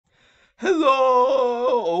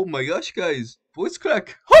Hello! Oh my gosh, guys. Voice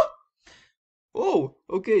crack. Huh! Oh,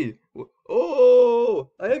 okay.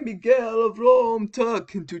 Oh, I am Miguel of Rome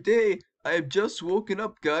Tuck, and today I have just woken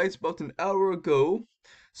up, guys, about an hour ago.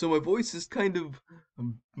 So my voice is kind of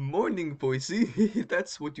morning voicey, if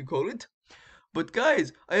that's what you call it. But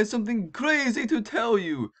guys, I have something crazy to tell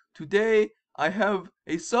you. Today I have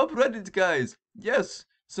a subreddit, guys. Yes,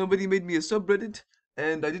 somebody made me a subreddit,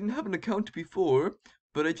 and I didn't have an account before,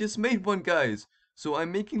 but I just made one, guys. So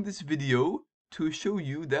I'm making this video to show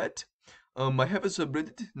you that I have a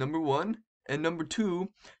subreddit, number one, and number two,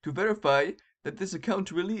 to verify that this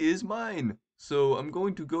account really is mine. So I'm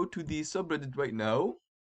going to go to the subreddit right now.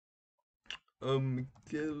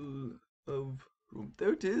 Miguel of Rome.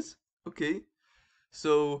 There it is. Okay.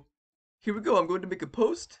 So here we go. I'm going to make a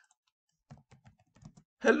post.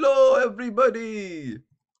 Hello, everybody.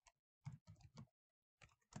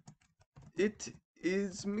 It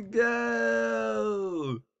is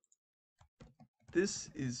Miguel.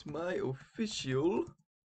 This is my official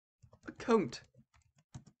account.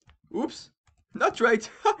 Oops, not right.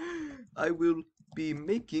 I will be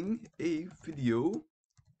making a video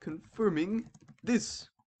confirming this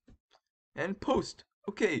and post.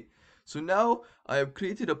 Okay, so now I have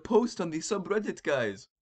created a post on the subreddit, guys.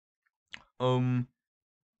 Um,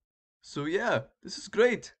 So yeah, this is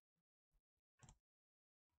great.